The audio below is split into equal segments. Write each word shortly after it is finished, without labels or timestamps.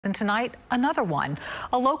And tonight, another one.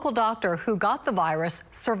 A local doctor who got the virus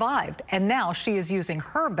survived, and now she is using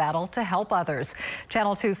her battle to help others.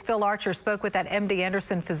 Channel 2's Phil Archer spoke with that MD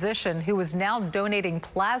Anderson physician who is now donating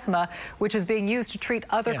plasma, which is being used to treat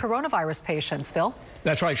other coronavirus patients. Phil?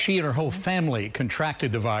 That's right. She and her whole family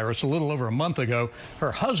contracted the virus a little over a month ago.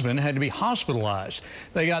 Her husband had to be hospitalized.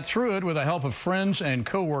 They got through it with the help of friends and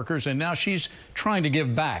co-workers, and now she's trying to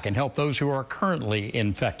give back and help those who are currently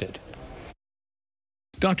infected.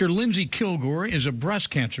 Dr. Lindsay Kilgore is a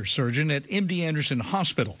breast cancer surgeon at MD Anderson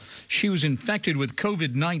Hospital. She was infected with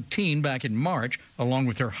COVID-19 back in March, along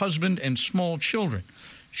with her husband and small children.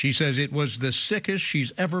 She says it was the sickest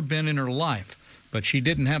she's ever been in her life, but she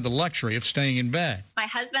didn't have the luxury of staying in bed. My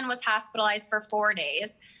husband was hospitalized for 4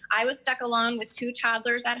 days. I was stuck alone with 2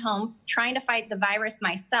 toddlers at home, trying to fight the virus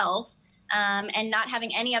myself. And not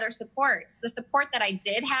having any other support. The support that I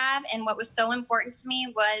did have and what was so important to me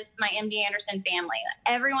was my MD Anderson family.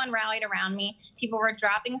 Everyone rallied around me. People were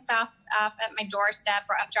dropping stuff off at my doorstep,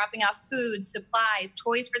 or dropping off food, supplies,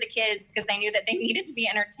 toys for the kids because they knew that they needed to be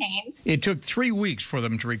entertained. It took 3 weeks for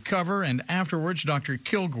them to recover, and afterwards, Dr.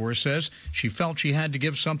 Kilgore says she felt she had to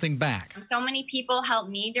give something back. So many people helped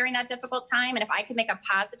me during that difficult time, and if I could make a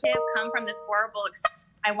positive come from this horrible experience,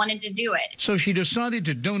 I wanted to do it. So she decided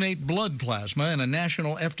to donate blood plasma in a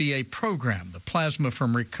national FDA program. The plasma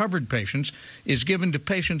from recovered patients is given to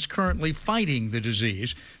patients currently fighting the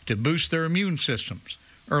disease to boost their immune systems.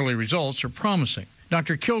 Early results are promising.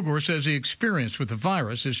 Dr. Kilgore says the experience with the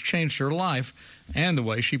virus has changed her life and the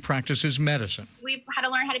way she practices medicine. We've had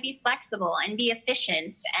to learn how to be flexible and be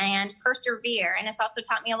efficient and persevere, and it's also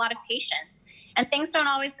taught me a lot of patience. And things don't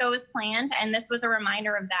always go as planned, and this was a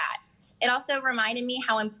reminder of that. It also reminded me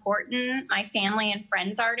how important my family and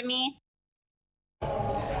friends are to me.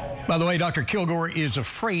 By the way, Dr. Kilgore is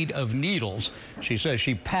afraid of needles. She says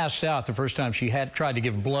she passed out the first time she had tried to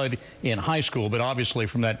give blood in high school, but obviously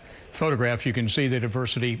from that photograph you can see that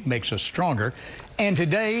adversity makes us stronger. And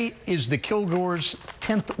today is the Kilgore's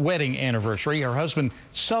 10th wedding anniversary. Her husband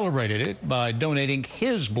celebrated it by donating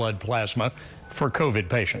his blood plasma for COVID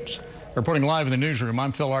patients. Reporting live in the newsroom,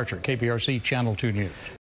 I'm Phil Archer, KPRC Channel 2 News.